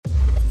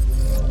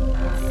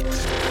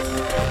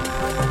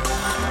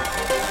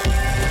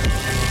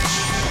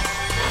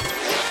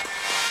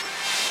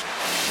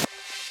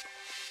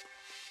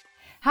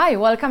Hi,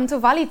 welcome to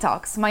Valley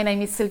Talks. My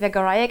name is Sylwia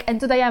Gorajek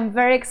and today I'm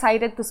very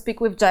excited to speak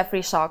with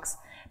Jeffrey Shocks,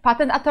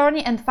 patent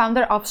attorney and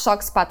founder of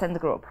Shocks Patent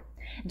Group.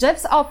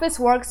 Jeff's office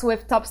works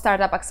with top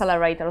startup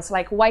accelerators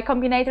like Y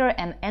Combinator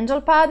and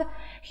AngelPad.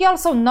 He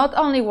also not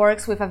only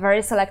works with a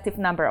very selective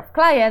number of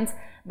clients,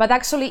 but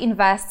actually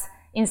invests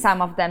in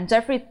some of them.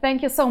 Jeffrey,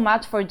 thank you so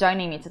much for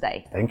joining me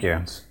today. Thank you.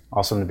 It's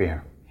awesome to be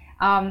here.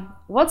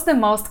 What's the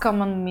most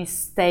common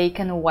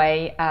mistaken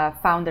way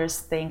founders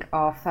think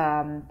of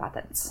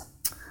patents?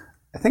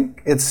 I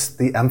think it's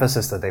the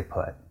emphasis that they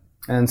put.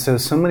 And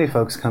so many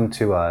folks come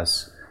to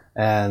us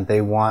and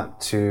they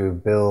want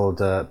to build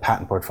a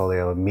patent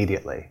portfolio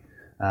immediately,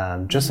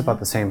 just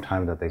about the same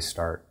time that they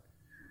start.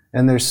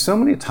 And there's so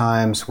many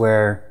times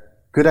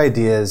where good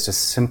ideas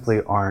just simply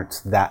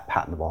aren't that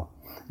patentable.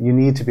 You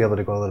need to be able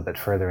to go a little bit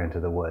further into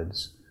the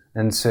woods.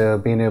 And so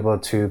being able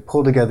to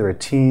pull together a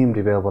team,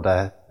 to be able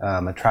to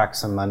attract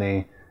some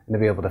money, and to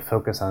be able to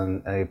focus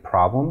on a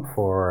problem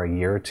for a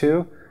year or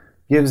two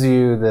gives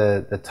you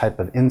the type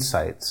of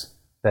insights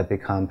that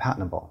become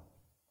patentable.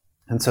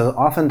 And so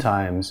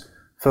oftentimes,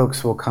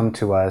 folks will come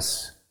to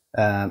us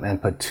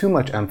and put too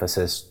much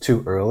emphasis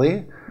too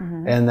early,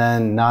 and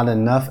then not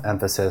enough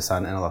emphasis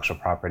on intellectual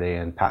property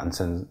and patents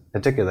in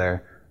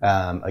particular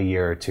a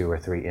year or two or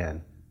three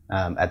in.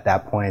 At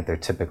that point, they're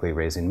typically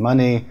raising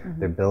money,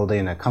 they're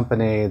building a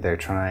company, they're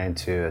trying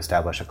to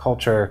establish a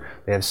culture.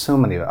 They have so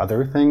many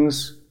other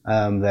things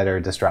that are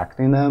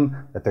distracting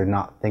them that they're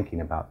not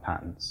thinking about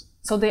patents.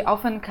 So they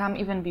often come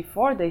even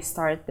before they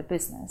start the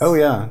business. Oh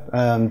yeah,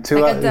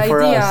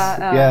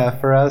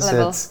 for us,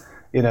 level.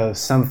 It's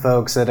some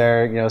folks that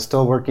are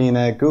still working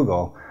at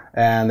Google,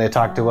 and they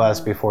talk to us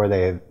before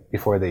they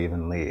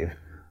even leave.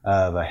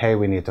 Hey,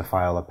 we need to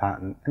file a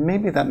patent, and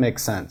maybe that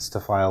makes sense to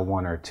file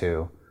one or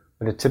two,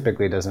 but it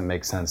typically doesn't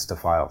make sense to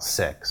file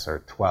 6 or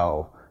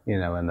 12.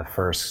 In the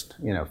first,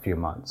 few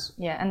months.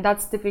 Yeah, and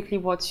that's typically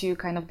what you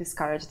kind of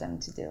discourage them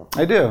to do.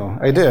 I do,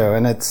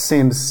 and it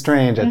seems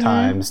strange at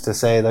times to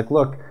say, like,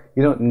 look,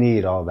 you don't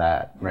need all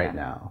that right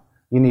now.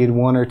 You need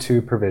 1 or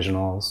 2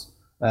 provisionals,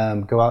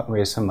 go out and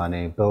raise some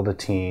money, build a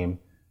team,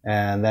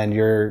 and then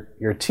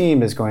your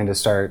team is going to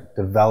start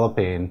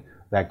developing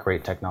that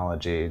great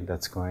technology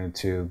that's going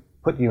to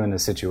put you in a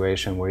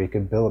situation where you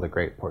can build a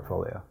great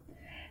portfolio.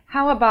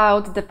 How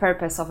about the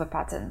purpose of a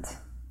patent?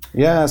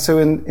 Yeah, so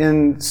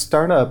in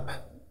startup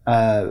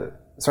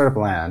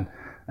land,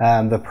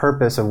 the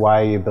purpose of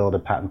why you build a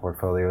patent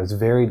portfolio is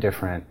very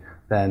different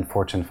than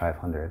Fortune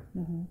 500.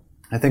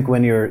 I think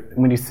when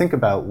you think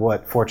about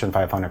what Fortune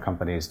 500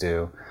 companies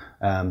do,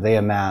 they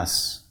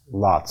amass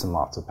lots and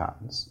lots of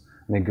patents.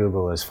 I mean,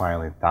 Google is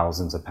filing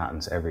thousands of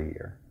patents every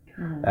year,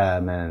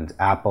 and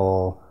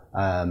Apple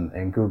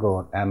and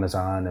Google,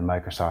 Amazon, and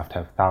Microsoft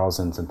have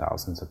thousands and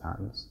thousands of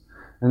patents.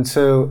 And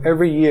so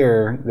every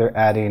year they're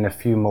adding a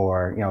few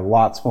more,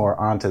 lots more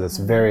onto this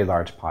very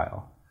large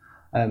pile.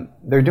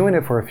 They're doing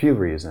it for a few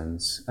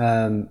reasons.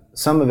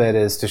 Some of it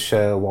is to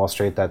show Wall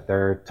Street that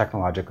they're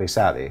technologically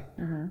savvy.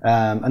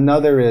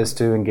 Another is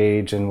to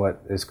engage in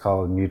what is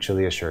called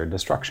mutually assured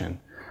destruction.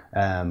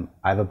 I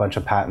have a bunch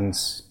of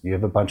patents, you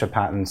have a bunch of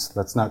patents,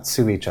 let's not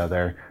sue each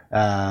other.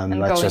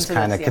 Let's just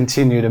kind of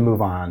continue to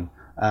move on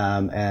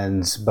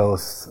and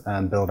both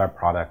build our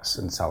products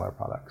and sell our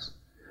products.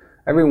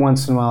 Every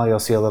once in a while, you'll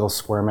see a little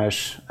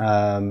skirmish.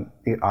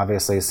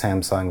 Obviously,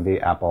 Samsung v.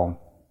 Apple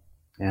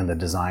and the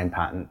design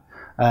patent.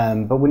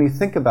 But when you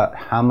think about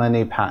how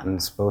many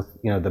patents both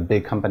the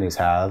big companies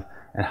have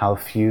and how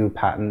few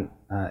patent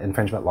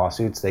infringement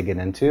lawsuits they get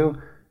into,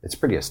 it's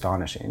pretty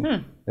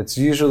astonishing. It's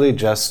usually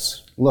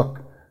just, look,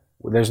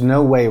 there's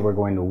no way we're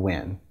going to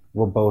win.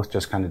 We'll both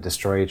just kind of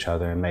destroy each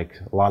other and make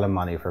a lot of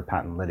money for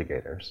patent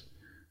litigators.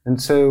 And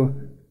so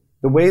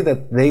the way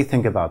that they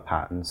think about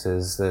patents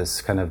is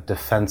this kind of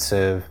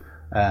defensive,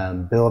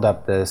 build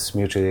up this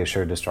mutually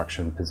assured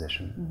destruction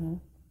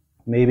position.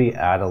 Maybe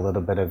add a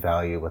little bit of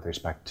value with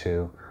respect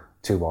to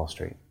Wall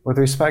Street. With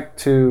respect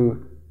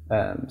to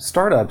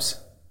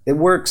startups, it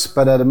works,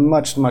 but at a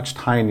much, much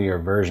tinier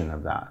version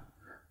of that.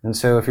 And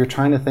so if you're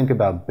trying to think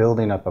about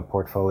building up a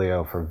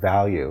portfolio for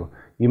value,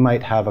 you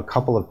might have a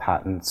couple of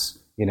patents,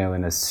 in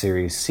a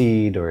Series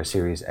Seed or a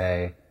Series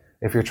A.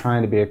 If you're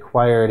trying to be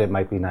acquired, it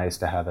might be nice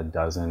to have a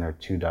dozen or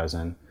 2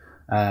 dozen.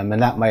 And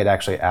that might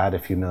actually add a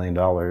few $1 million,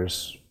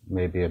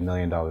 maybe $1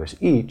 million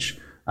each,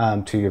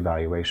 to your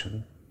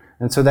valuation.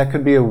 And so that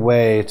could be a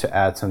way to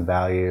add some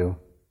value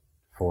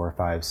 4,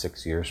 5,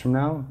 6 years from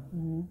now.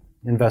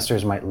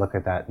 Investors might look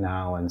at that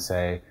now and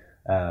say,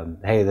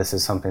 hey, this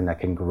is something that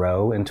can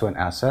grow into an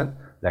asset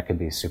that could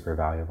be super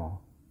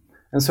valuable.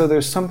 And so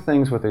there's some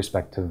things with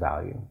respect to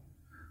value.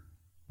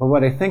 But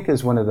what I think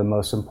is one of the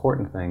most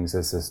important things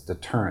is this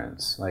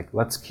deterrence. Like,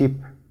 let's keep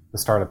the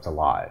startups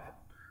alive.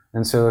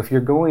 And so if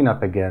you're going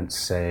up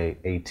against, say,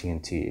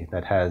 AT&T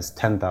that has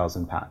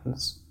 10,000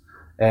 patents,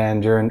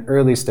 and you're an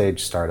early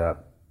stage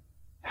startup,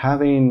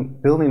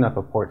 building up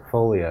a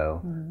portfolio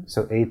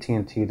so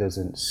AT&T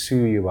doesn't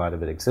sue you out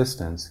of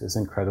existence is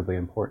incredibly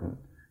important.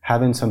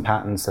 Having some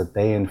patents that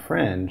they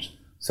infringe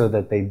so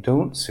that they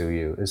don't sue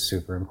you is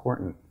super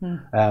important.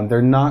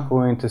 They're not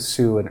going to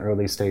sue an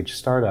early stage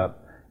startup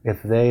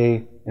if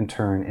they, in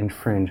turn,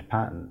 infringe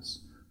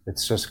patents.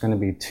 It's just going to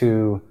be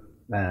too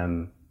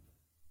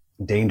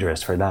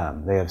dangerous for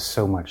them. They have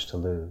so much to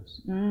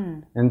lose.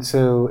 And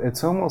so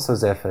it's almost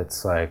as if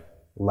it's like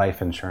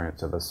life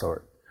insurance of a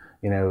sort.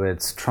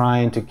 It's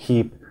trying to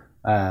keep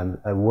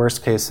a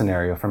worst case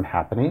scenario from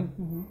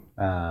happening,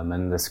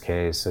 in this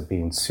case of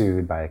being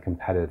sued by a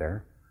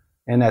competitor.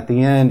 And at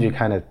the end, you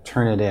kind of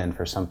turn it in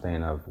for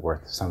something of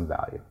worth some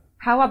value.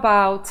 How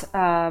about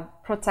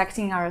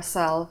protecting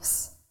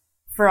ourselves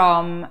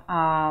from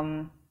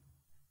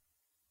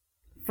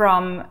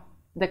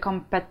the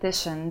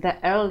competition, the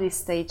early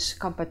stage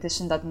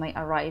competition that may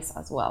arise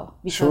as well?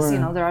 Because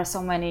there are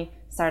so many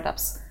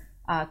startups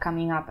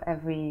coming up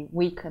every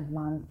week and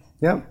month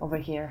over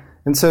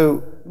here. And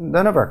so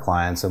none of our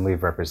clients, and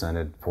we've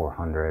represented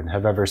 400,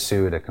 have ever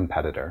sued a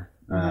competitor.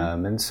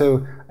 And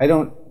so I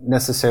don't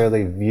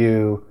necessarily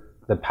view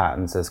the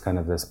patents as kind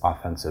of this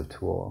offensive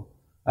tool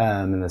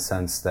in the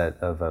sense that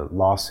of a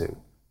lawsuit,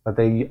 but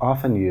they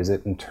often use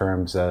it in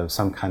terms of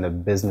some kind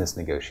of business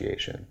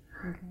negotiation.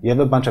 You have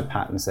a bunch of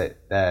patents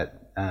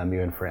that you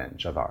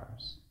infringe of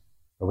ours,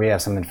 or we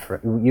have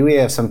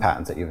some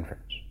patents that you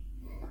infringe.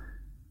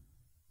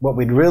 What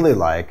we'd really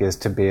like is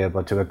to be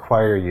able to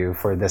acquire you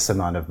for this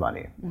amount of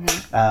money,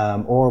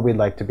 or we'd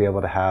like to be able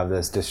to have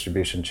this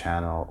distribution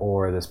channel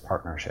or this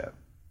partnership.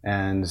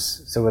 And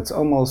so it's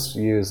almost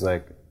used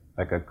like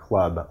a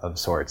club of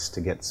sorts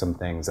to get some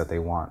things that they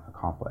want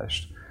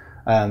accomplished.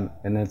 And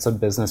it's a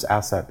business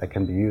asset that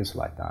can be used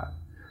like that.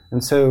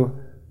 And so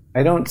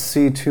I don't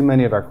see too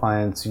many of our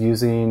clients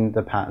using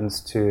the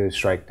patents to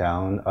strike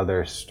down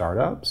other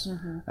startups,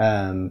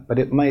 but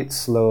it might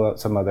slow up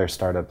some other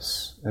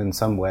startups in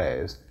some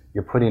ways.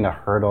 You're putting a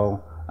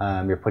hurdle,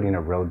 you're putting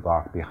a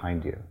roadblock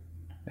behind you.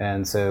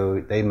 And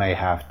so they may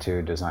have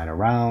to design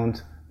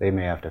around, they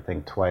may have to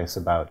think twice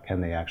about can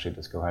they actually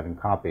just go ahead and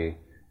copy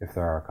if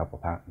there are a couple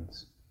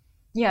patents.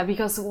 Yeah,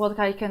 because what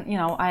I can,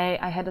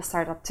 I had a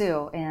startup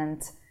too,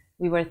 and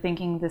we were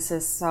thinking this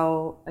is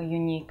so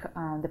unique,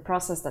 the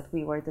process that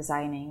we were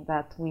designing,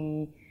 that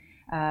we,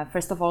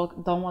 first of all,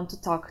 don't want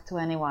to talk to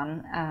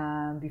anyone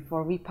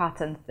before we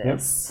patent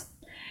this.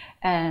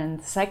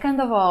 And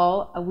second of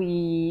all,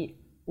 we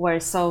were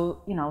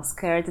so,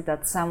 scared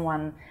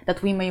that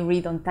we may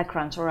read on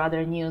TechCrunch or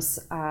other news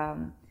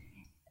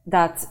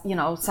that,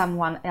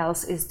 someone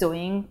else is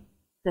doing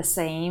the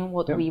same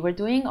what we were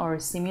doing or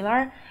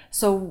similar.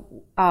 So,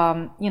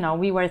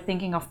 we were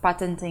thinking of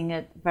patenting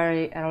it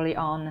very early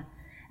on,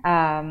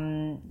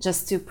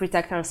 just to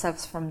protect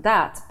ourselves from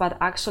that. But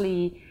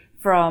actually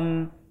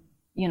from,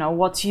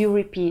 what you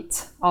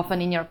repeat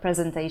often in your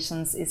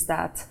presentations is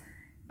that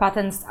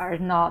patents are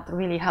not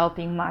really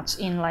helping much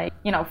in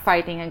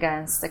fighting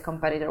against a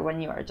competitor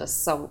when you are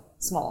just so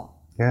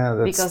small. Yeah,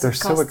 they're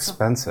so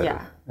expensive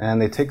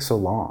and they take so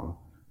long.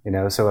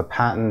 So a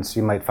patent,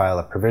 you might file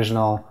a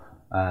provisional,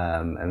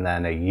 and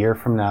then a year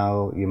from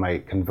now, you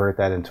might convert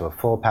that into a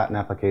full patent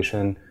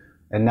application.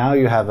 And now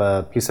you have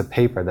a piece of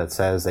paper that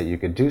says that you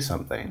could do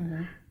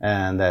something.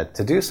 And that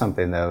to do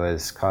something, though,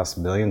 costs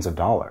millions of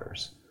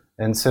dollars.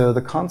 And so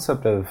the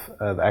concept of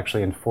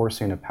actually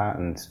enforcing a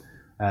patent,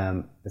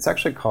 it's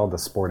actually called the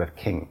sport of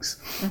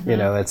kings.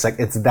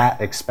 It's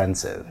that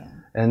expensive.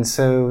 And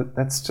so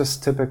that's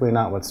just typically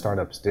not what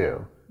startups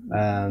do.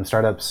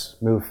 Startups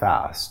move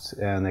fast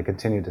and they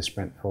continue to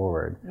sprint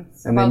forward.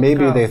 And then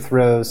maybe they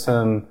throw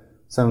some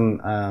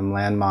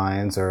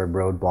landmines or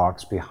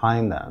roadblocks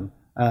behind them,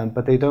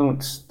 but they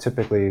don't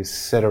typically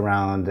sit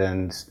around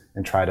and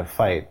try to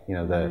fight,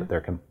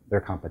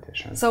 their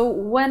competition. So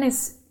when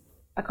is,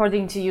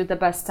 according to you, the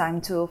best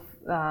time to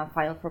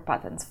file for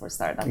patents for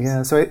startups?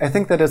 Yeah, so I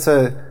think that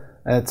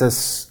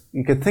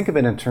you could think of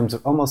it in terms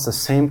of almost the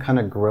same kind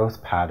of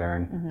growth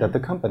pattern that the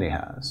company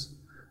has.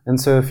 And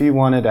so if you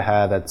wanted to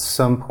have at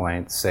some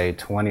point, say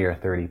 20 or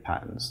 30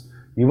 patents,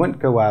 you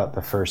wouldn't go out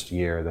the first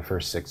year, the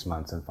first 6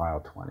 months and file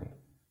 20.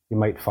 You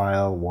might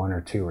file 1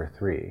 or 2 or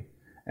 3.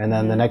 And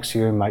then the next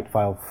year you might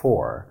file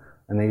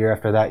 4. And the year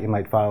after that you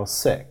might file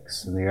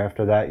 6. And the year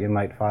after that you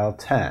might file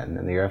 10.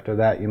 And the year after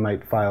that you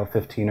might file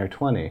 15 or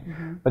 20.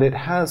 But it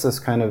has this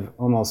kind of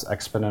almost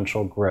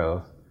exponential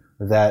growth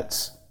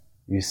that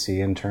you see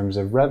in terms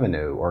of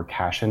revenue or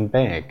cash in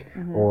bank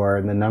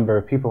or the number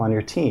of people on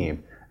your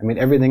team. I mean,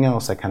 everything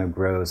else that kind of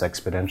grows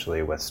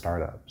exponentially with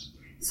startups.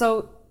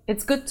 So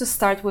it's good to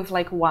start with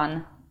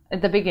one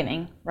at the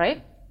beginning,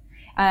 right?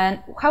 And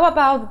how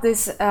about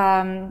this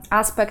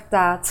aspect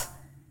that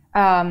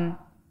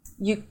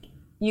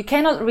you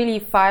cannot really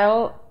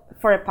file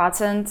for a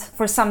patent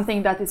for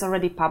something that is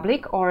already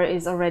public or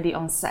is already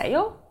on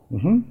sale?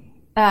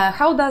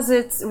 How does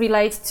it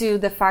relate to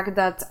the fact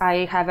that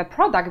I have a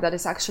product that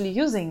is actually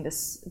using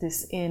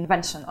this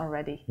invention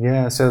already?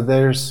 Yeah, so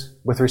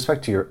with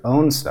respect to your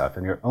own stuff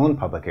and your own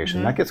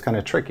publication, that gets kind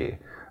of tricky,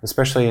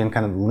 especially in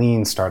kind of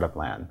lean startup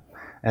land.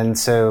 And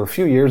so a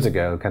few years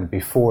ago, kind of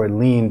before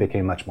lean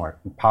became much more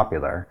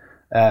popular,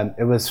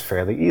 it was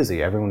fairly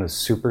easy. Everyone was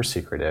super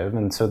secretive,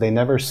 and so they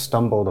never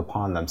stumbled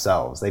upon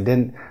themselves. They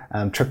didn't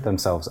trip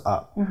themselves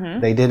up.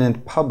 They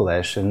didn't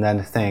publish and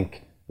then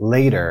think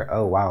later,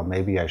 oh wow,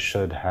 maybe I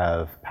should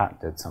have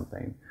patented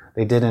something.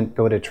 They didn't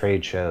go to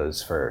trade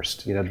shows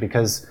first,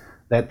 because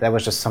that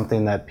was just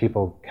something that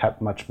people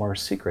kept much more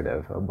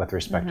secretive with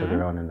respect to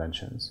their own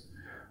inventions.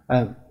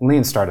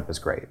 Lean Startup is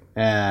great,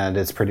 and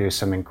it's produced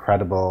some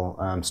incredible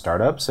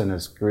startups, and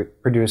has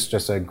produced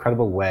just an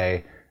incredible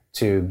way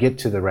to get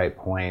to the right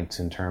point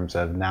in terms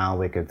of now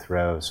we could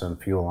throw some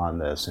fuel on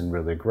this and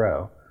really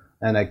grow.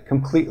 And I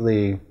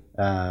completely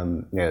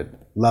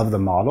love the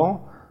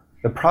model.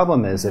 The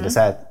problem is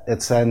that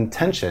it's in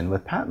tension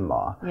with patent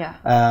law. Yeah.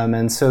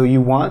 And so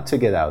you want to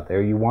get out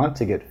there, you want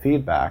to get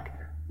feedback,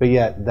 but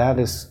yet that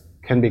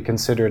can be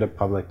considered a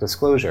public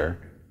disclosure.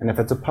 And if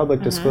it's a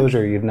public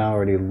disclosure, you've now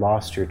already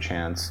lost your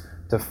chance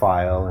to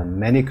file in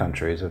many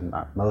countries, if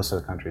not most of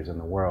the countries in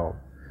the world.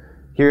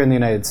 Here in the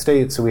United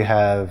States, we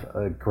have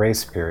a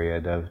grace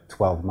period of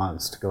 12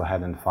 months to go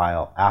ahead and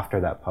file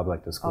after that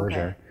public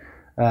disclosure.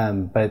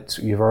 Okay. But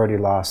you've already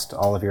lost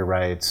all of your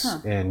rights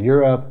in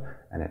Europe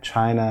and in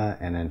China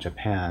and in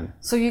Japan.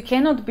 So you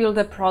cannot build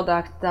a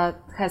product that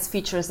has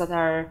features that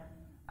are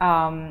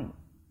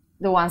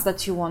the ones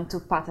that you want to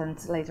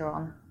patent later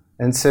on.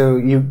 And so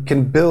you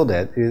can build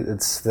it.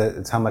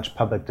 It's how much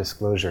public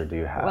disclosure do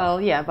you have? Well,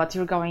 yeah, but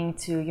you're going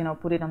to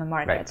put it on the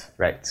market.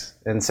 Right.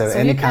 And so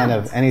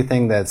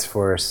anything that's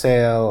for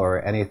sale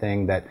or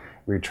anything that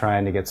we're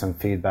trying to get some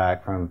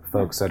feedback from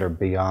folks that are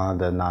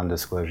beyond a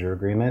non-disclosure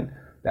agreement,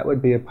 that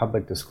would be a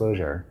public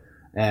disclosure.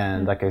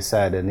 And like I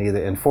said,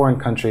 in foreign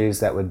countries,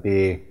 that would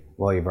be,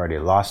 well, you've already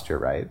lost your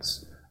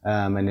rights.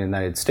 In the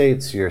United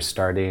States, you're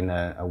starting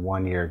a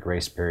 1-year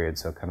grace period,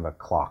 so kind of a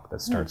clock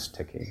that starts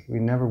ticking. We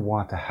never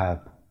want to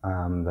have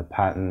the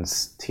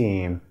patents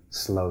team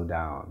slow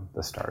down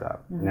the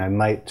startup. And I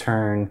might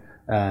turn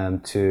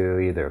to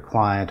either a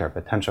client or a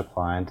potential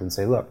client and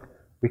say, look,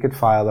 we could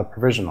file a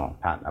provisional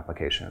patent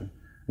application.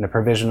 And a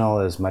provisional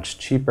is much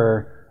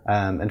cheaper.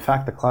 In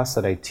fact, the class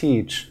that I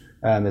teach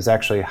is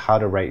actually how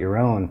to write your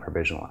own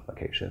provisional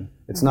application.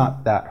 It's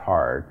not that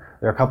hard.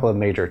 There are a couple of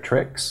major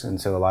tricks,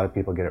 and so a lot of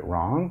people get it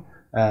wrong,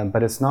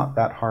 but it's not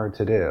that hard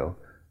to do.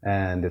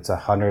 And it's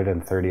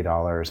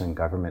 $130 in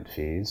government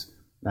fees.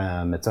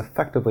 It's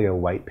effectively a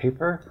white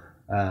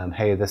paper.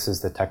 Hey, this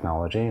is the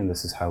technology, and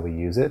this is how we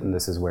use it, and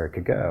this is where it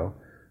could go.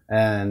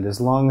 And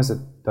as long as it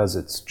does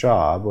its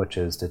job, which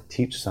is to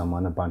teach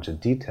someone a bunch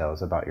of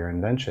details about your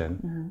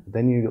invention,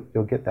 then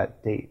you'll get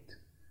that date.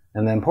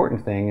 And the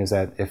important thing is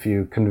that if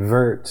you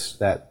convert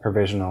that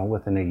provisional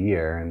within a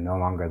year and no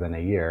longer than a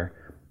year,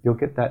 you'll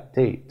get that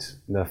date.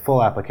 The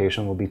full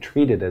application will be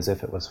treated as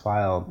if it was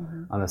filed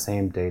on the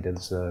same date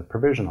as the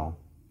provisional.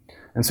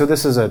 And so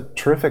this is a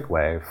terrific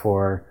way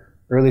for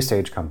early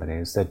stage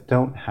companies that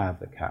don't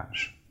have the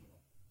cash,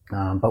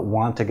 but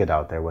want to get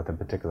out there with a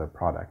particular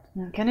product.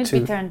 Can it be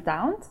turned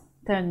down?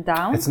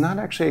 It's not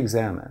actually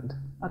examined.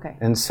 Okay.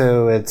 And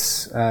so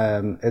it's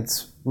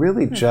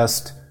really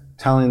just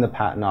telling the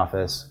patent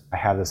office, I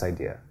have this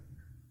idea.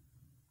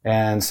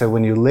 And so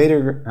when you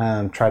later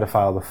try to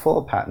file the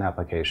full patent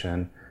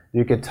application,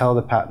 you could tell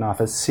the patent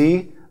office,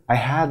 see, I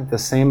had the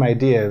same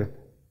idea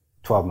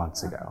 12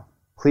 months ago.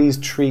 Please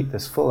treat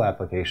this full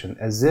application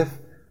as if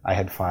I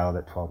had filed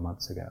it 12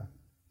 months ago.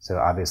 So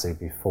obviously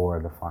before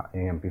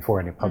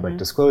any public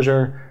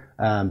disclosure,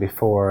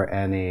 before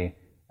any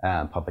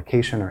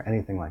publication or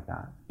anything like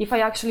that. If I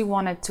actually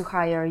wanted to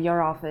hire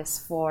your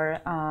office for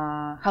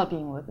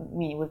helping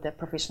me with the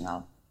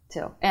provisional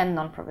too and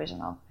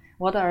non-provisional,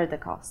 what are the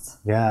costs?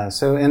 Yeah,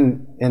 so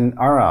in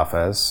our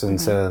office,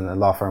 and so in the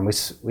law firm,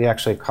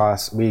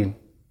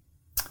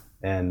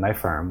 in my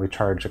firm, we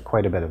charge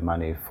quite a bit of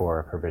money for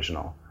a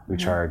provisional. We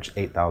charge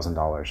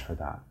 $8,000 for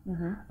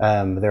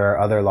that. There are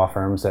other law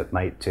firms that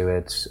might do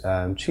it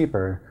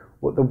cheaper.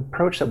 Well, the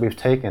approach that we've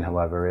taken,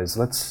 however, is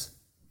let's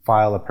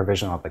file a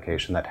provisional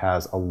application that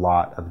has a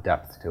lot of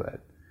depth to it.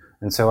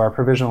 And so our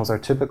provisionals are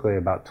typically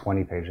about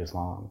 20 pages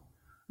long.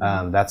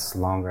 That's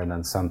longer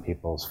than some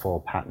people's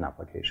full patent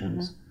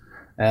applications.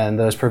 And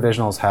those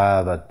provisionals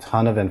have a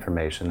ton of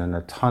information and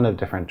a ton of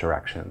different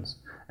directions.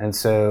 And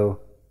so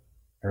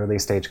early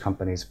stage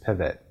companies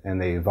pivot and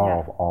they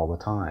evolve all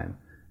the time.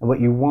 And what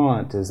you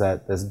want is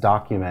that this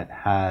document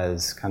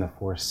has kind of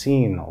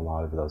foreseen a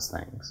lot of those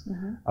things.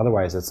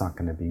 Otherwise, it's not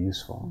going to be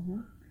useful.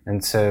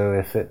 And so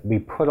if we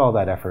put all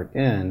that effort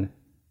in,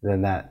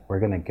 then we're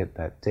going to get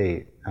that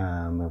date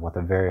with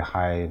a very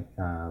high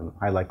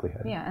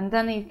likelihood. Yeah, and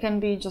then it can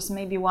be just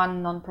maybe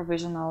one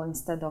non-provisional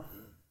instead of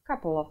a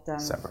couple of them.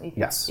 Separate.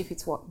 If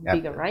it's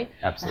bigger, right?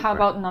 Absolutely. And how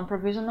about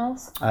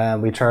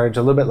non-provisionals? We charge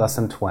a little bit less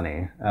than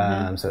 20,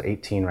 so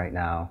 18 right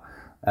now.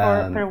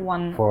 Per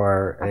one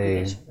for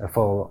a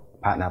full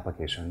patent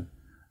application.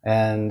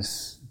 And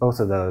both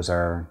of those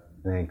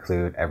they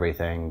include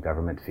everything,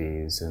 government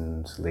fees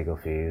and legal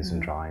fees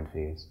and drawing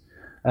fees.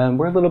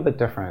 We're a little bit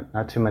different.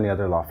 Not too many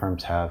other law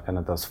firms have kind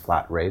of those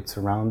flat rates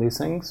around these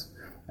things.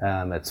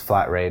 It's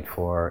flat rate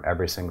for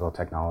every single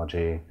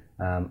technology.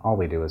 All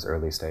we do is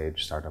early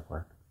stage startup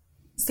work.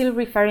 Still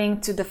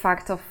referring to the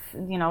fact of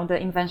the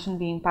invention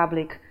being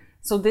public.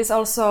 So this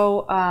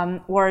also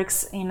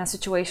works in a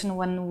situation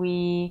when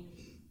we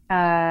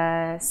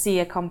see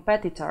a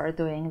competitor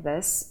doing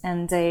this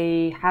and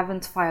they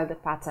haven't filed a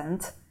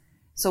patent.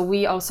 So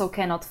we also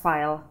cannot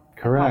file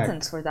a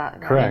patent for that,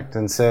 right? Correct.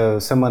 And so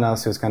someone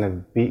else who's kind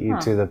of beat you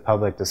to the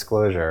public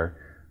disclosure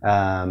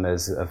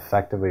has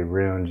effectively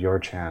ruined your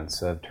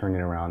chance of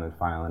turning around and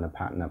filing a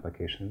patent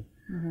application.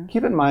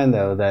 Keep in mind,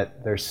 though,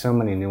 that there's so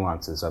many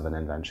nuances of an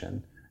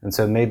invention. And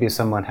so maybe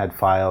someone had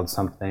filed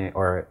something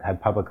or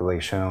had publicly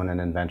shown an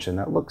invention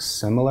that looks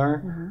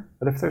similar,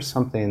 but if there's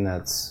something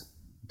that's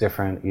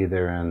different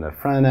either in the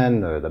front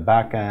end or the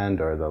back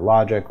end or the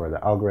logic or the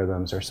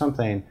algorithms or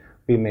something,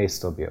 we may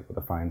still be able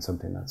to find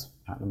something that's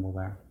patentable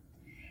there.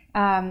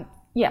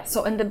 Yeah,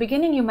 so in the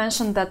beginning you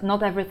mentioned that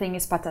not everything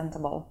is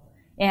patentable.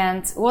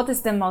 And what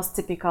is the most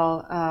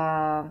typical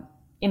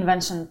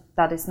invention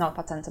that is not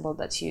patentable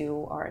that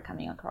you are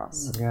coming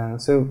across? Yeah,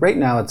 so right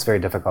now it's very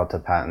difficult to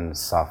patent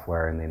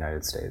software in the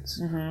United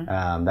States.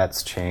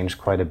 That's changed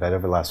quite a bit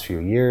over the last few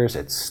years.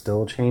 It's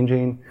still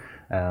changing.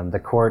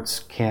 The courts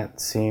can't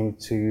seem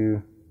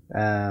to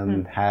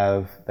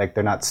have, like,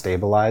 they're not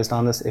stabilized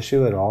on this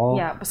issue at all.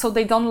 Yeah, so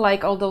they don't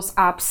like all those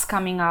apps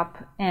coming up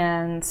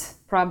and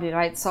probably,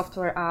 right,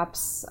 software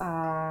apps.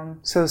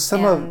 So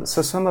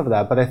some of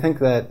that, but I think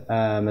that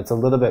it's a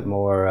little bit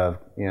more of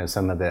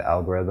some of the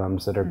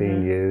algorithms that are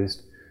being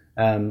used.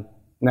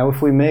 Now,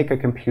 if we make a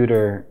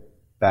computer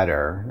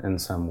better in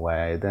some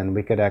way, then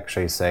we could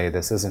actually say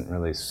this isn't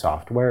really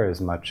software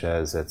as much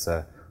as it's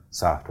a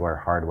software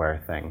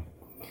hardware thing.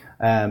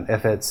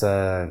 If it's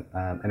a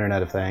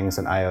Internet of Things,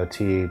 an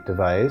IoT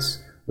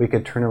device, we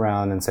could turn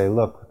around and say,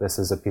 look, this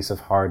is a piece of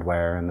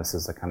hardware and this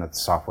is the kind of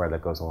software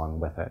that goes along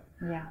with it.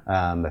 Yeah.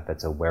 If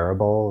it's a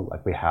wearable,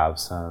 like we have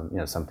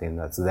something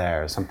that's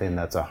there, something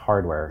that's a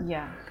hardware.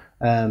 Yeah.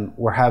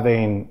 We're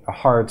having a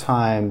hard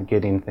time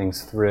getting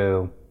things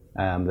through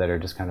that are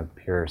just kind of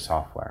pure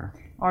software.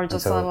 Or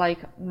just like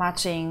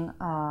matching,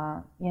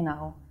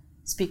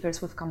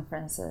 speakers with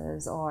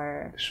conferences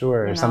or...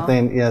 Sure,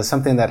 something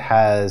that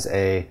has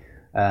a...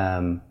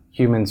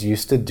 humans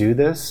used to do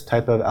this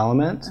type of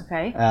element,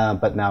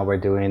 but now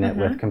we're doing it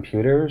with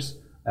computers.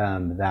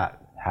 That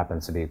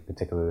happens to be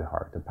particularly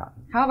hard to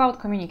patent. How about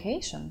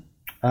communication?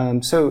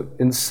 So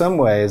in some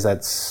ways,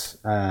 that's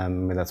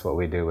what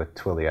we do with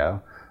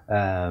Twilio.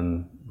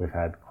 We've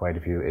had quite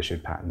a few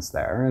issued patents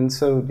there. And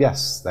so,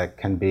 yes, that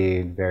can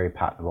be very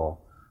patentable.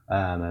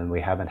 And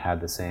we haven't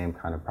had the same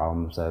kind of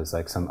problems as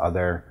like some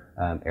other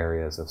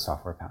areas of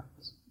software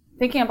patents.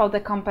 Thinking about the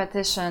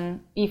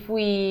competition, if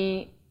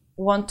we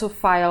want to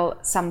file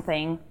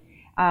something,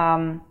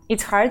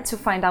 it's hard to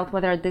find out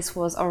whether this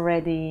was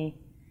already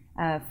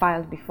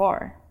filed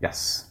before.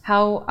 Yes.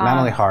 How not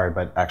only hard,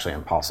 but actually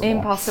impossible.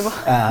 Impossible.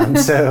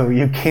 So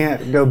you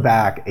can't go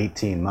back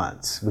 18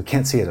 months. We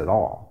can't see it at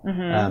all.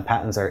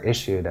 Patents are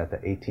issued at the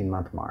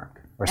 18-month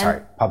mark,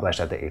 published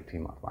at the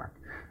 18-month mark.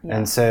 Yeah.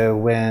 And so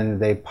when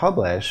they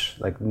publish,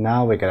 like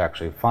now we could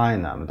actually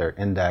find them. They're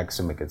indexed,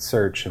 and we could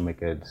search, and we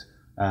could,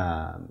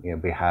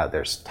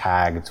 there's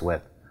tags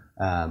with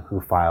who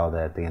filed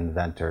it, the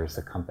inventors,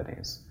 the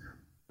companies.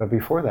 But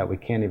before that, we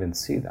can't even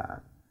see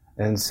that.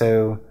 And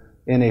so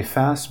in a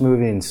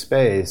fast-moving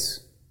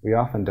space, we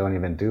often don't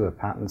even do a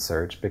patent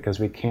search because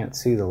we can't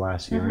see the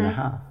last year and a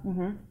half.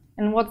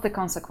 And what's the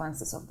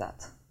consequences of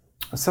that?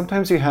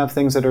 Sometimes you have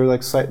things that are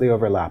like slightly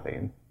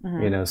overlapping.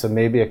 So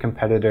maybe a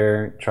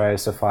competitor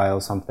tries to file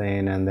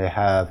something and they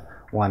have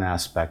one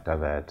aspect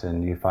of it,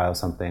 and you file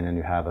something and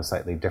you have a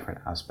slightly different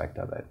aspect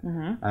of it.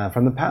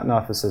 From the patent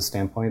office's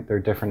standpoint, they're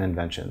different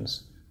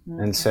inventions.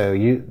 And so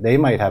they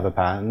might have a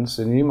patent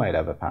and you might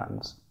have a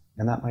patent,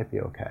 and that might be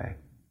okay.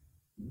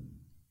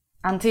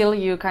 Until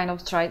you kind of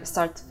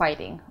start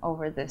fighting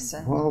over this.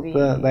 Well,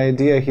 the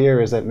idea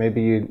here is that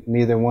maybe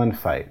neither one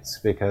fights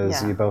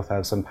because you both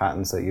have some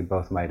patents that you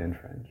both might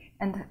infringe.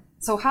 And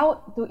so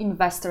how do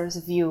investors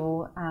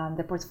view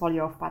the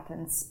portfolio of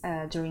patents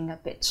during a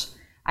pitch?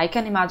 I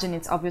can imagine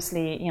it's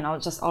obviously,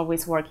 just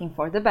always working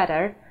for the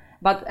better,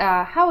 but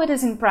how it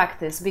is in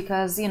practice,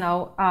 because,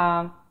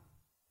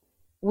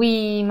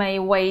 we may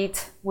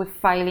wait with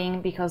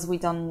filing because we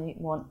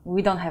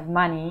don't have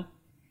money.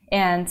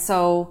 And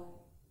so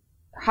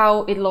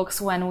how it looks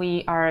when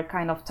we are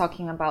kind of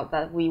talking about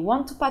that we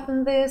want to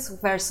patent this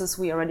versus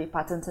we already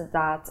patented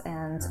that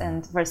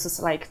and versus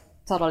like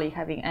totally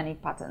having any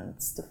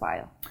patents to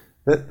file.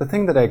 The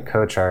thing that I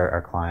coach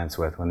our clients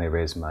with when they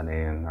raise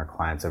money, and our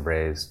clients have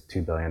raised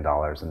 $2 billion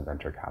in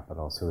venture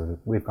capital, so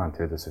we've gone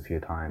through this a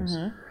few times.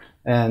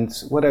 And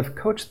what I've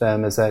coached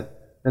them is that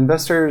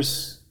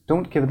investors,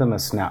 don't give them a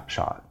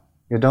snapshot.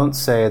 You don't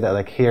say that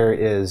like, here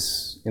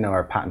is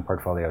our patent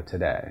portfolio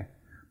today,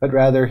 but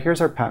rather here's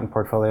our patent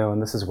portfolio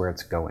and this is where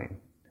it's going.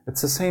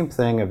 It's the same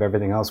thing of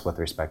everything else with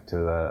respect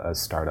to a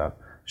startup.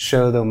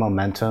 Show the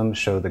momentum,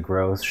 show the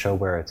growth, show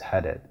where it's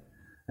headed.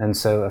 And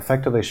so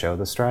effectively show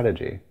the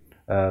strategy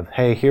of,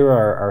 hey, here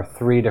are our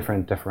 3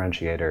 different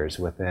differentiators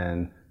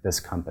within this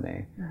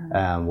company,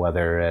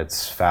 whether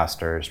it's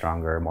faster,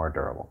 stronger, more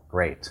durable.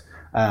 Great.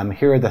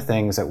 Here are the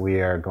things that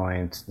we are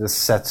this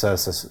sets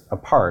us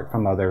apart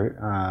from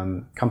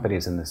other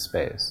companies in this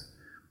space.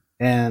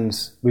 And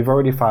we've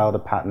already filed a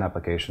patent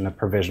application, a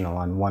provisional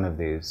on one of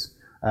these.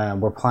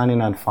 We're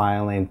planning on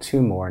filing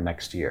 2 more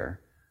next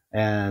year.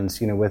 And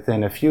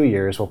within a few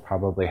years, we'll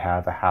probably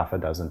have a half a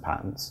dozen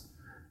patents.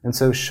 And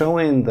so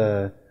showing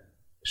the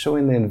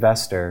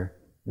investor,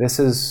 this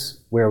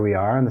is where we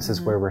are and this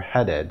is where we're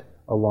headed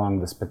along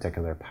this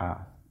particular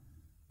path.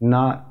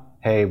 Not,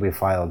 hey, we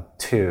filed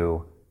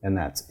 2 and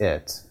that's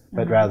it,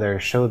 but rather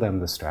show them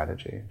the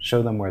strategy,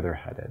 show them where they're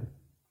headed.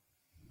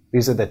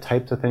 These are the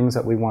types of things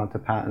that we want to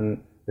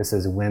patent. This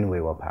is when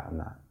we will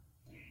patent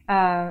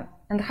that.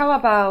 And how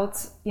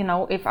about,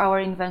 if our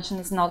invention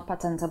is not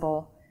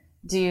patentable,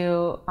 do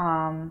you,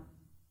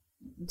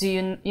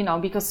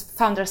 because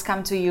founders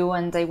come to you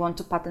and they want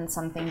to patent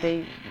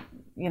something,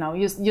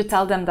 you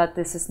tell them that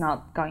this is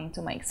not going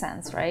to make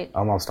sense, right?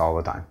 Almost all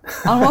the time.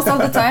 Almost all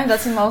the time?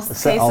 That's in most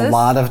cases? A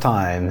lot of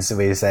times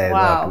we say,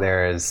 wow, look,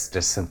 there is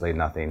just simply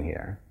nothing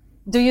here.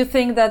 Do you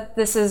think that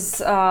this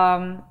is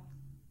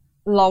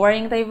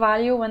lowering their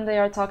value when they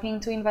are talking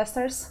to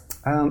investors?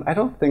 I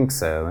don't think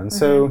so. And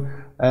so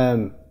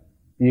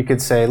you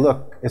could say,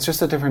 look, it's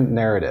just a different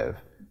narrative.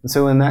 And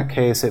so in that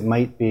case, it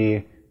might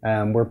be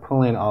we're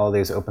pulling all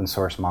these open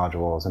source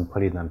modules and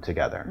putting them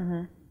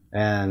together.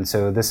 And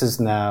so this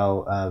is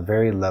now a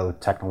very low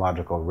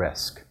technological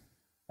risk.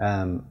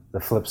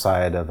 The flip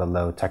side of a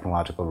low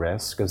technological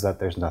risk is that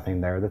there's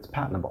nothing there that's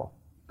patentable.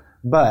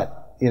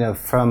 But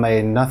from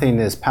a nothing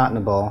is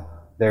patentable,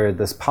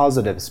 this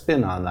positive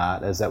spin on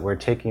that is that we're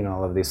taking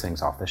all of these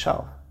things off the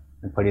shelf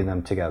and putting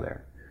them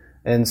together.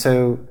 And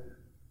so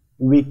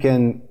we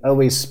can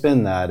always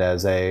spin that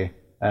as hey,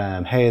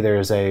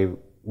 there's a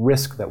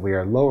risk that we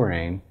are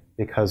lowering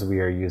because we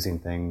are using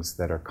things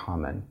that are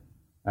common.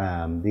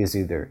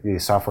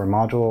 These software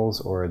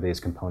modules or these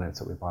components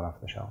that we bought off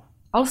the shelf.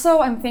 Also,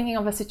 I'm thinking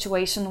of a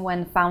situation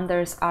when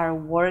founders are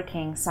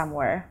working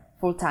somewhere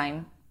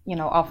full-time,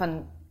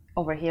 often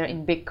over here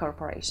in big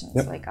corporations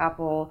like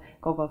Apple,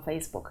 Google,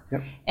 Facebook,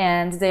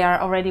 and they are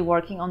already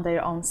working on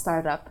their own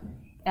startup.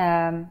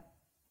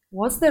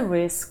 What's the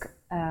risk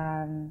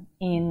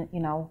in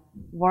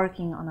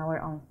working on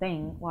our own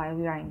thing while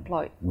we are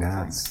employed?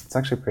 Yeah, it's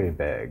actually pretty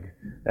big,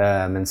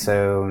 and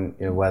so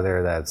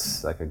whether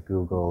that's like a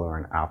Google or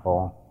an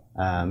Apple,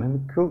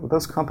 and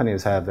those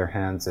companies have their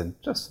hands in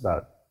just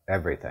about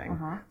everything.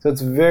 So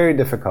it's very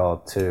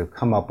difficult to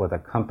come up with a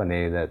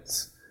company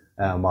that's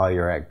while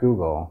you're at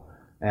Google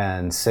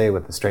and say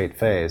with a straight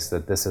face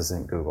that this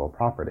isn't Google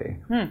property,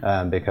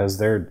 because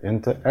they're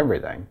into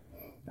everything,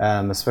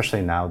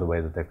 especially now the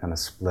way that they've kind of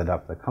split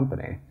up the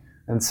company.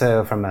 And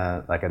so from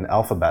an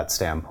Alphabet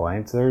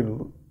standpoint, they're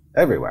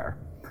everywhere.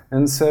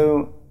 And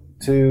so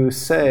to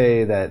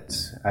say that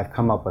I've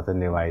come up with a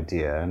new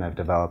idea and I've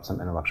developed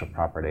some intellectual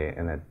property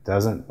and it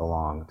doesn't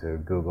belong to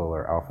Google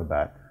or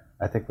Alphabet,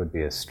 I think would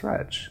be a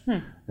stretch.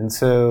 And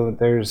so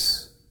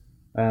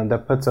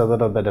that puts a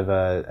little bit of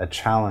a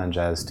challenge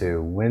as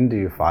to when do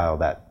you file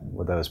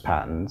with those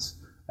patents,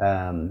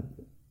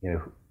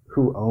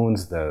 who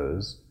owns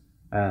those.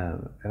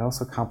 It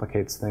also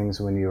complicates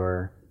things when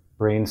you're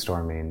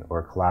brainstorming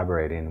or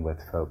collaborating with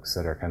folks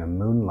that are kind of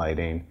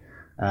moonlighting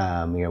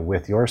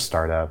with your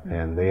startup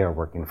and they are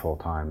working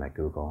full-time at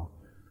Google.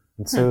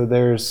 And so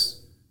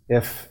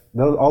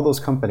all those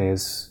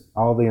companies,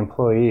 all the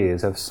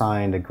employees have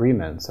signed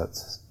agreements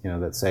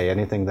that say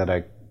anything that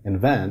I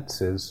invent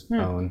is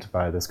owned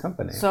by this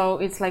company. So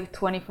it's like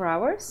 24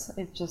 hours?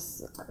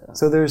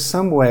 So there's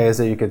some ways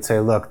that you could say,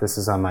 look, this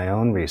is on my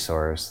own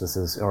resource,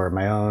 or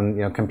my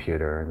own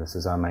computer, this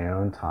is on my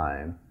own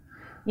time.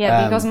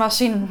 Yeah, because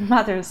machine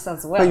matters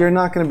as well. But you're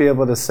not going to be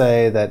able to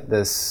say that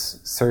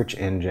this search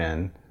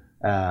engine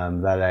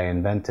that I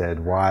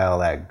invented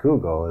while at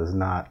Google is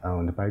not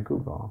owned by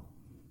Google.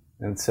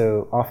 And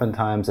so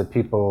oftentimes if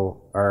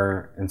people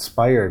are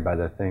inspired by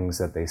the things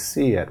that they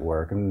see at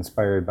work and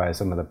inspired by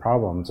some of the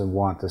problems and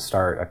want to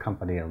start a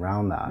company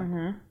around that,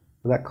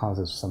 that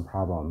causes some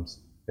problems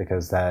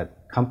because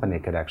that company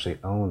could actually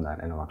own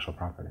that intellectual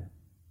property.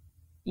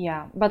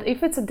 Yeah, but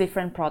if it's a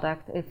different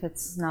product, if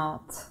it's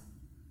not,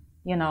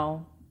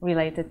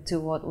 related to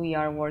what we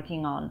are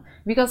working on,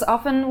 because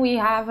often we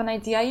have an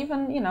idea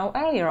even,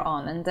 earlier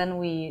on, and then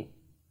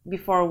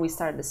before we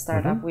start the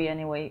startup, we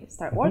anyway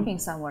start working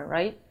somewhere,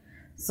 right?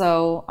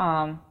 So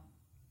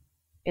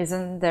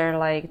isn't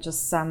there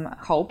just some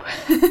hope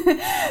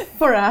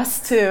for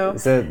us to...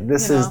 So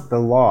this is the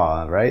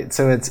law, right?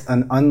 So it's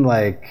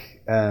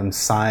unlike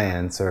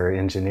science or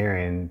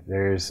engineering,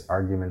 there's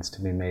arguments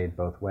to be made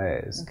both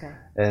ways. Okay.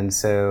 And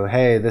so,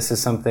 hey, this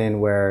is something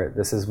where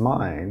this is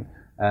mine.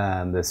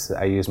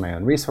 I use my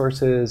own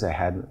resources.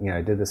 I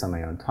did this on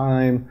my own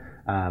time,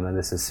 and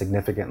this is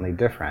significantly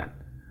different.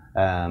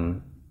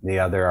 The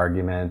other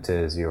argument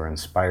is you were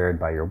inspired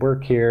by your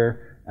work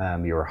here.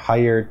 You were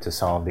hired to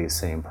solve these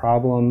same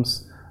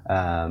problems.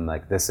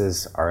 This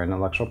is our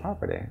intellectual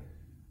property.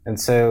 And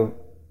so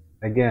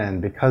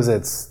again, because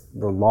it's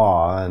the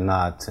law and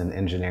not an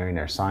engineering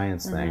or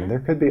science thing, there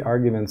could be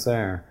arguments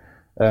there.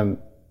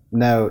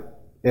 Now,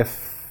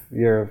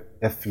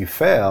 if you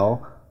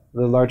fail,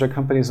 the larger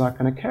company's not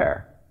going to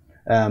care.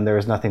 There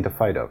is nothing to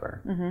fight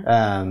over.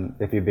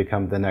 If you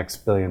become the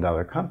next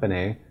billion-dollar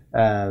company,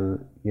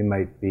 you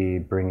might be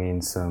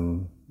bringing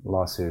some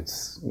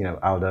lawsuits,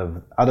 out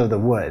of the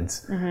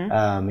woods.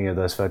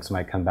 Those folks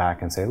might come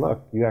back and say,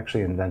 "Look, you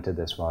actually invented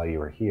this while you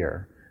were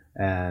here,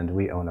 and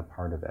we own a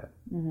part of it."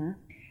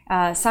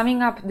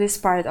 Summing up this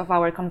part of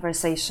our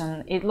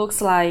conversation, it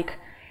looks like,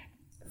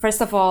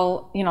 first of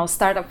all,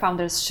 startup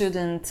founders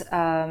shouldn't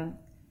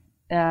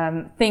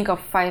think of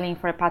filing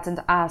for a patent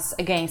as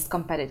against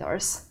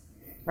competitors.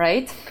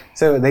 Right.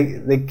 So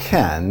they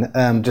can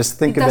just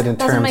think of it in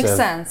terms of. Doesn't make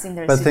sense in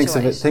their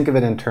situation. But think of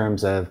it in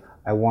terms of,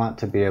 I want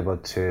to be able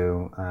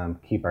to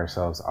keep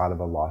ourselves out of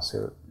a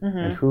lawsuit,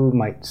 and who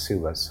might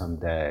sue us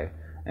someday,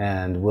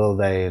 and will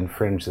they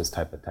infringe this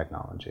type of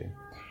technology?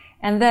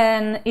 And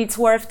then it's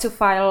worth to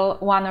file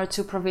 1 or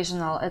 2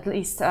 provisional, at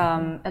least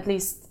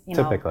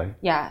typically.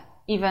 Yeah,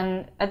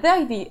 even at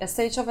the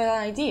stage of an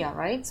idea,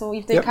 right? So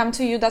if they come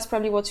to you, that's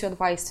probably what you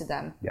advise to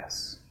them.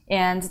 Yes.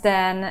 And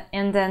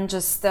then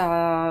just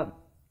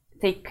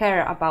take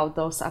care about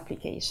those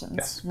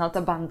applications, not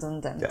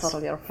abandon them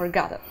totally or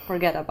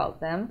forget about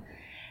them,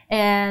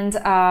 and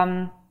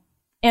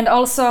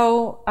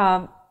also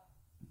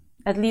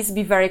at least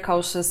be very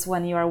cautious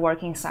when you are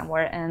working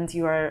somewhere and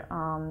you are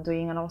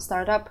doing an own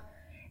startup.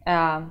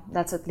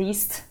 That's at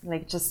least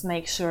just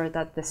make sure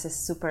that this is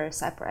super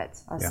separate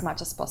as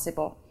much as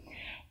possible.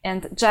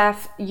 And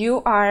Jeff,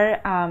 you are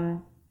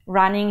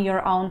running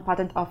your own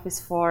patent office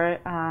for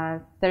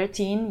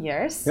 13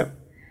 years. Yep.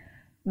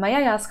 May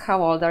I ask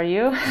how old are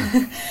you?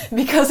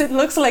 Because it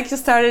looks like you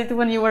started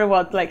when you were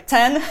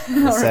 10?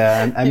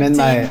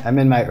 I'm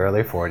in my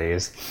early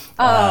 40s.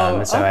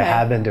 So I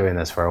have been doing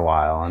this for a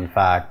while. In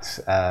fact,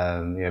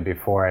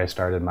 before I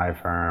started my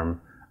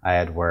firm, I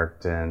had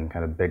worked in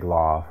kind of big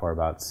law for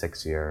about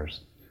 6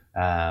 years.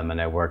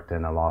 And I worked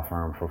in a law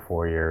firm for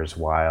 4 years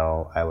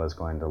while I was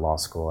going to law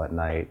school at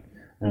night.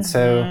 And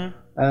so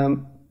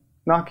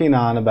knocking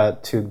on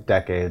about 2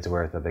 decades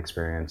worth of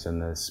experience in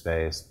this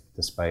space,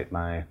 despite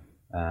my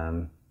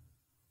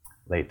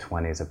late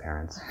 20s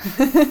appearance.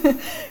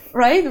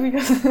 Right?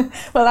 Because,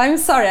 well, I'm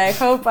sorry. I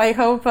hope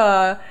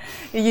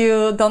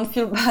you don't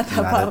feel bad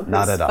about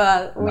not this. At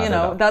all.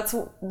 But that's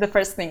the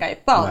first thing I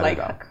thought.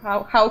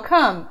 How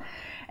come?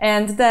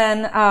 And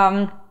then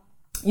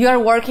you are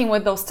working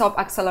with those top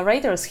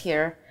accelerators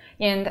here.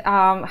 And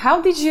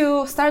how did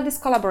you start these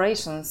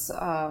collaborations?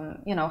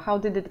 How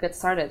did it get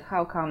started?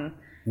 How come?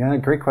 Yeah,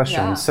 great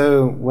question. Yeah.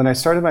 So when I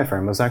started my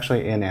firm, I was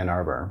actually in Ann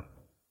Arbor.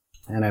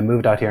 And I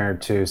moved out here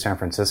to San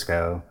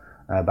Francisco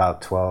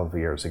about 12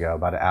 years ago,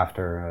 about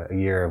after a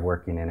year of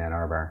working in Ann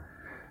Arbor.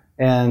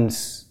 And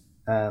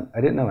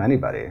I didn't know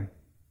anybody.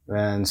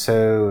 And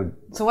so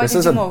this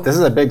is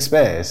a big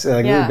space,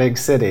 this is a big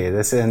city.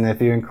 And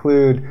if you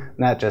include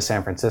not just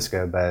San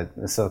Francisco, but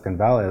the Silicon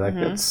Valley,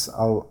 it's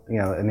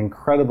an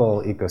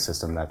incredible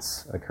ecosystem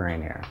that's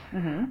occurring here.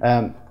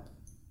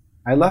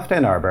 I left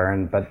Ann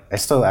Arbor, but I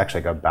still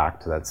actually go back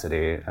to that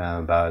city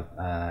about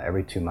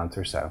every 2 months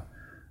or so.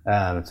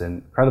 It's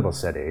an incredible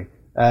city.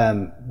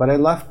 But I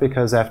left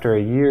because after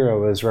a year I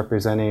was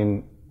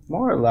representing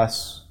more or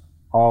less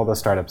all the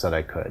startups that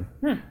I could.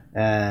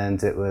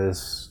 And it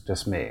was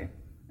just me.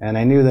 And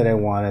I knew that I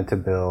wanted to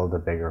build a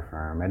bigger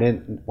firm. I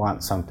didn't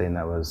want something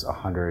that was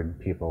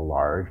 100 people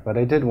large, but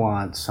I did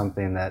want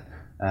something that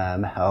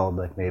held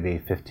maybe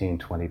 15,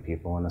 20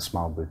 people in a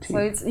small boutique. So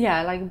it's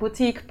like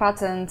boutique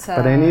patent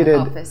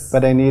office.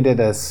 But I needed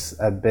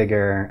a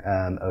bigger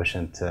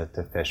ocean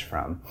to fish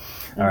from.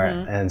 All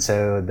right, and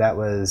so that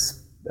was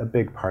a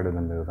big part of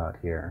the move out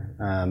here.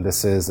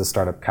 This is the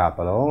startup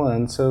capital,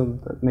 and so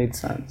that made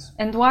sense.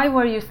 And why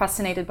were you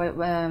fascinated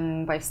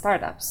by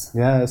startups?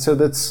 Yeah, so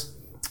that's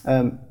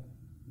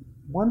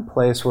one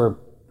place where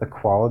the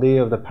quality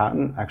of the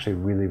patent actually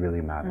really,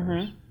 really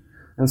matters.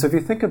 And so if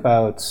you think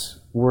about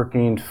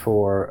working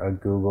for a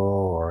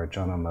Google or a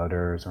General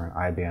Motors or an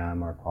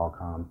IBM or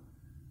Qualcomm,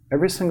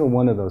 every single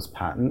one of those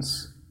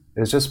patents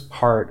is just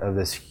part of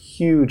this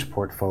huge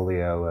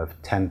portfolio of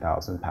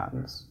 10,000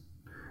 patents.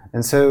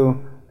 And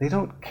so they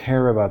don't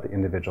care about the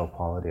individual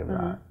quality of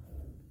that.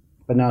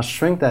 But now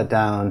shrink that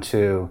down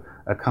to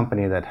a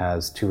company that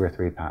has 2 or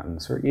 3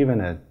 patents, or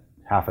even a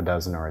half a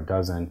dozen or a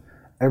dozen.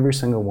 Every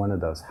single one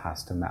of those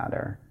has to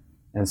matter.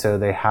 And so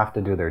they have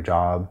to do their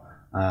job.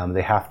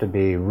 They have to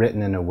be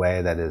written in a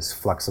way that is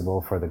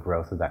flexible for the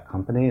growth of that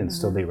company and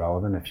still be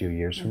relevant a few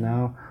years from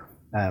now.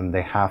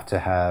 They have to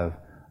have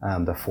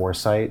the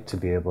foresight to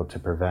be able to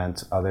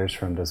prevent others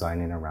from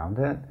designing around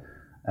it.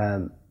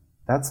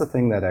 That's the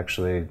thing that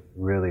actually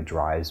really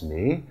drives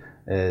me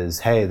is,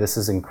 hey, this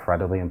is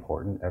incredibly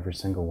important, every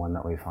single one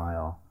that we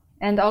file.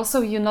 And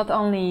also you not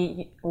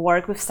only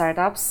work with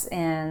startups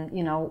and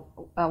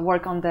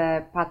work on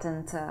the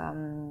patent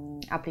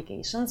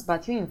applications,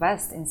 but you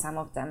invest in some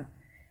of them.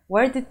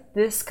 Where did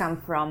this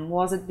come from?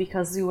 Was it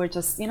because you were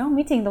just,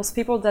 meeting those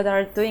people that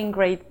are doing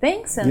great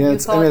things, and you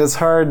thought? It's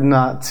hard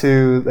not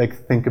to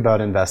think about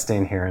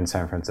investing here in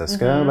San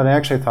Francisco, but I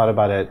actually thought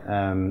about it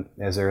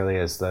as early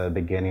as the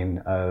beginning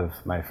of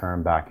my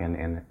firm back in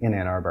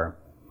Ann Arbor.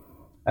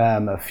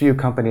 A few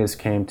companies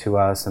came to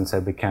us and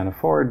said, "We can't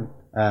afford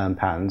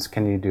patents.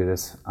 Can you do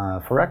this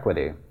for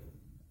equity?"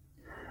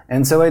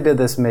 And so I did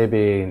this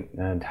maybe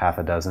half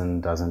a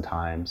dozen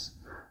times.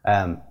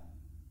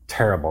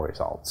 Terrible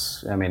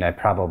results. I mean, I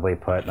probably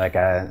put like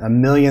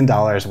 $1 million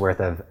worth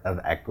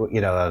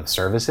of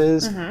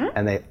services,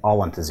 and they all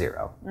went to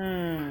zero.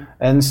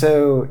 And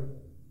so,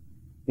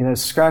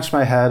 scratched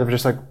my head of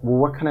just like, well,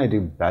 what can I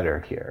do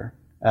better here?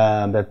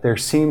 That there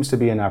seems to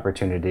be an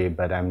opportunity,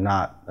 but I'm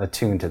not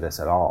attuned to this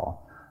at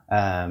all.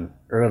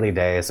 Early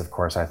days, of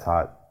course, I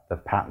thought the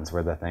patents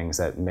were the things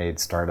that made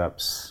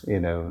startups,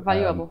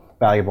 valuable,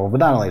 but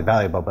not only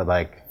valuable, but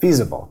like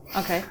feasible,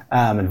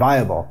 and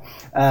viable.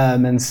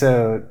 And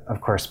so,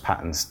 of course,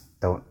 patents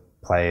don't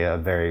play a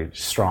very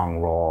strong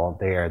role.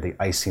 They are the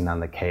icing on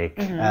the cake,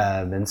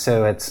 and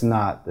so it's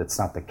not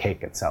the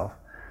cake itself.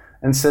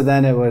 And so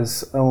then it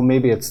was,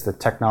 maybe it's the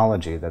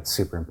technology that's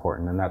super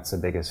important, and that's the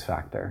biggest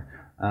factor.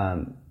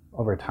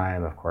 Over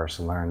time, of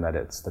course, learned that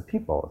it's the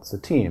people, it's the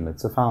team,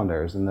 it's the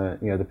founders, and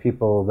the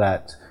people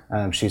that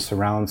she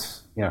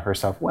surrounds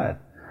herself with.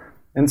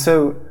 And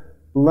so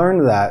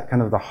learned that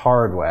kind of the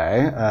hard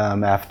way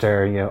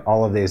after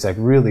all of these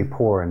really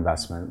poor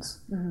investments.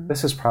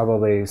 This is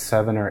probably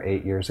 7 or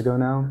 8 years ago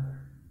now,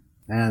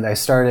 and I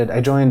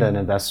joined an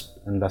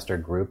investor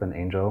group, an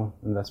angel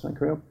investment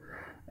group,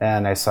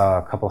 and I saw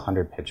a couple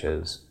hundred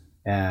pitches.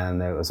 And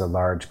there was a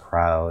large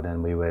crowd,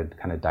 and we would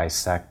kind of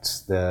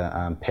dissect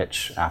the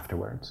pitch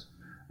afterwards.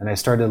 And I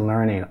started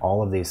learning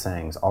all of these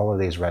things, all of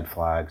these red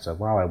flags of,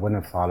 wow, I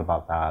wouldn't have thought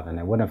about that, and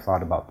I wouldn't have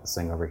thought about this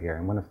thing over here,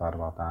 and wouldn't have thought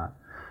about that.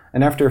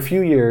 And after a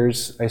few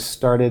years, I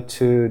started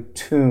to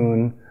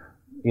tune,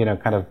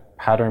 kind of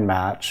pattern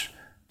match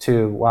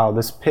to, wow,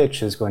 this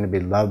pitch is going to be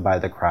loved by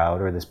the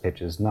crowd, or this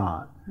pitch is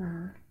not.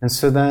 And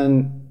so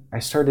then I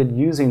started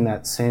using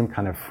that same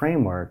kind of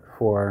framework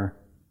for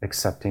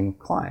accepting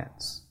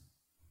clients.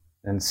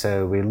 And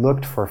so we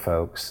looked for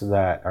folks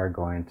that are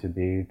going to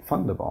be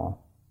fundable,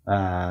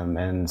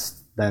 and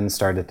then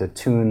started to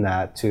tune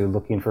that to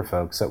looking for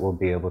folks that will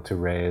be able to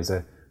raise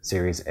a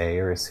Series A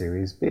or a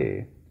Series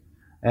B.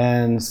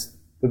 And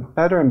the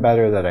better and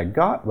better that I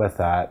got with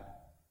that,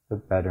 the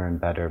better and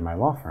better my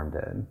law firm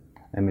did.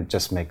 And it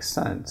just makes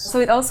sense.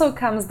 So it also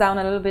comes down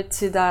a little bit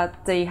to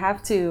that they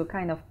have to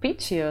kind of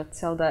pitch you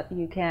so that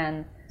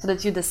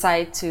you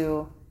decide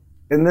to.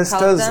 And this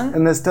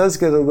does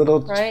get a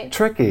little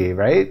tricky,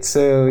 right?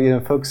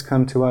 So, folks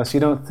come to us. You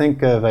don't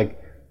think of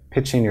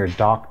pitching your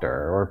doctor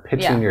or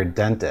pitching your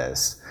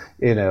dentist,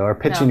 or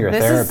pitching your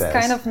therapist. This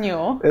is kind of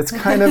new. It's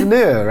kind of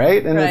new,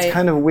 right? And it's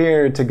kind of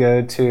weird to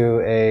go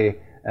to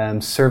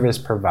a service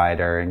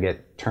provider and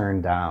get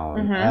turned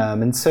down.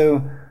 And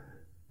so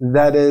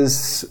that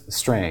is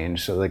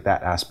strange. So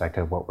that aspect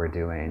of what we're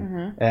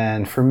doing.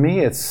 And for me,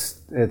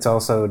 it's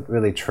also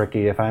really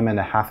tricky if I'm in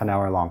a half an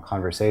hour long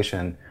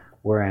conversation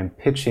where I'm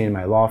pitching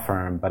my law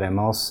firm, but I'm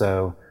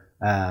also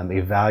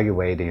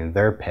evaluating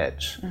their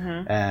pitch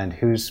and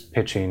who's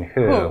pitching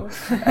who,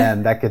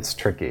 and that gets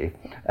tricky.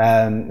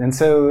 And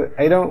so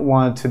I don't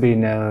want to be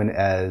known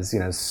as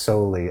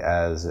solely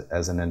as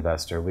an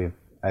investor.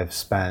 I've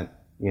spent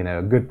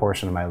a good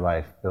portion of my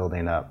life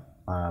building up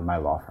my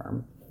law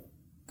firm,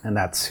 and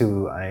that's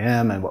who I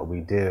am and what we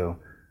do.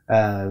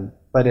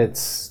 But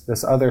it's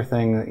this other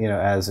thing,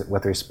 as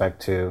with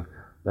respect to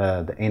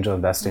the angel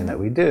investing that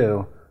we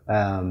do.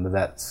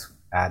 That's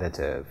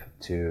additive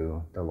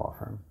to the law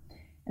firm.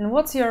 And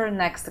what's your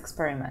next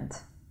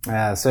experiment?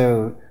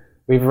 So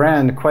we've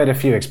ran quite a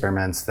few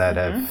experiments that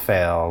have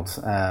failed.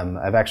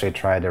 I've actually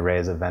tried to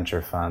raise a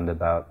venture fund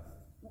about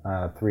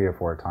 3 or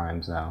 4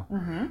 times now.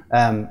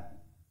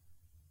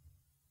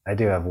 I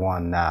do have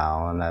one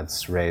now, and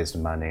that's raised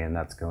money, and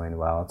that's going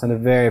well. It's in a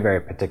very, very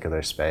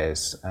particular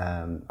space,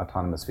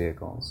 autonomous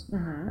vehicles.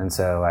 And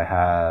so I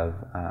have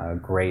a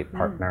great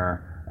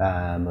partner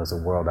who's a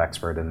world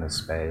expert in this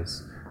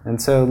space.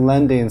 And so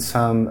lending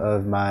some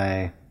of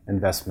my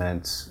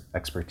investment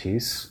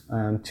expertise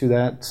to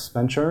that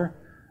venture,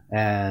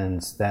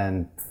 and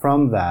then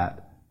from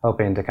that,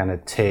 hoping to kind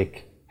of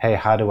take, hey,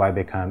 how do I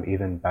become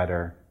even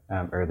better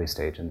early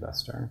stage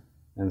investor?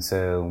 And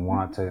so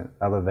want to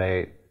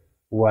elevate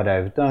what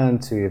I've done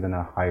to even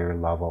a higher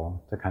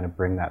level to kind of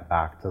bring that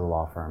back to the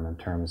law firm in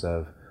terms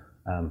of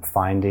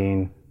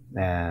finding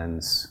and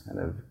kind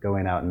of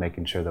going out and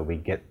making sure that we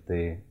get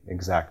the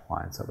exact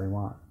clients that we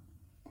want.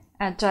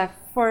 And Jeff,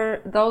 for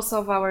those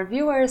of our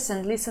viewers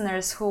and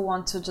listeners who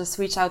want to just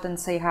reach out and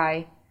say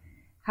hi,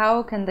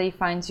 how can they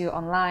find you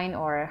online,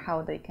 or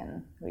how they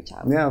can reach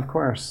out? Yeah, of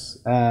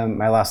course.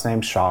 My last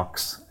name's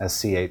Schox,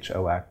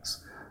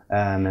 S-C-H-O-X.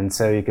 And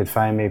so you could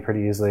find me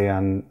pretty easily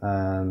on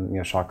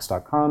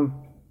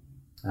Schox.com.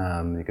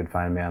 You could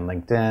find me on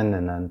LinkedIn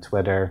and on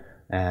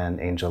Twitter and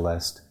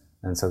AngelList.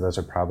 And so those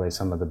are probably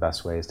some of the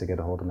best ways to get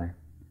a hold of me.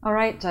 All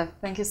right, Jeff,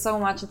 thank you so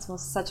much. It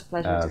was such a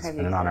pleasure to have you. It's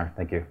been an honor.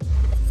 Thank you.